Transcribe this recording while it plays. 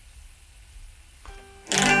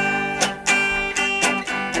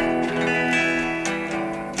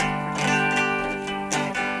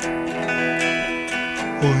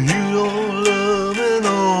Well, you don't love me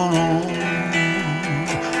no more.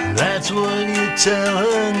 That's what you're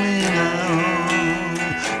telling me now.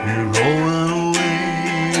 You're going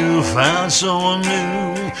away, you found someone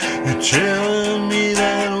new. You're telling me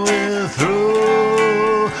that we're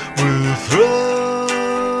through, we're through.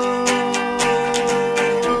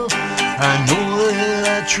 I know that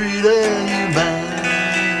I treated you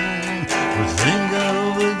bad, but think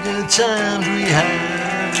of the good times we had.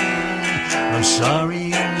 I'm sorry,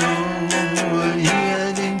 you know, you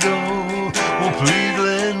had to go. Oh, please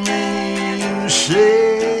let me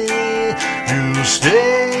stay, you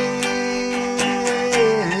stay.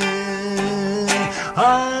 I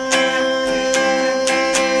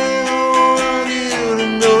want you to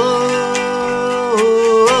know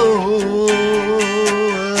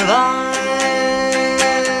that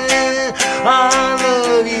I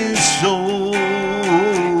love you so.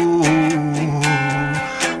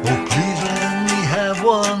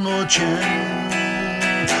 One more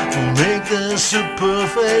chance, we'll make this a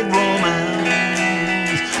perfect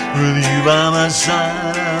romance. With you by my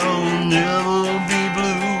side, I'll never be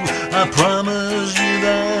blue. I promise you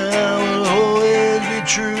that I will always be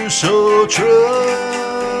true, so true.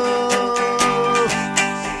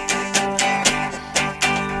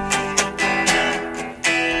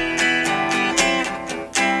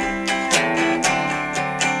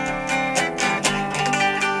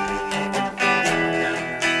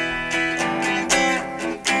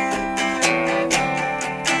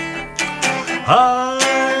 I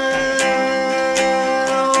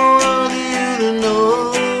want you to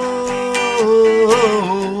know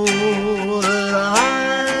that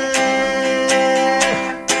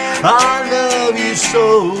I love you so.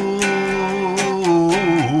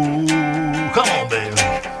 Come on, baby.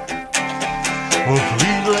 Well,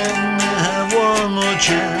 please let me have one more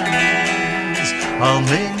chance. I'll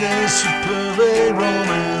make this a perfect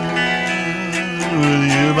romance. With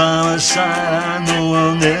you by my side, I know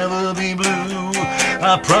I'll never be blue.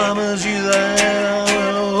 I promise you that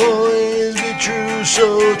I will always be true,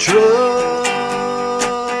 so true.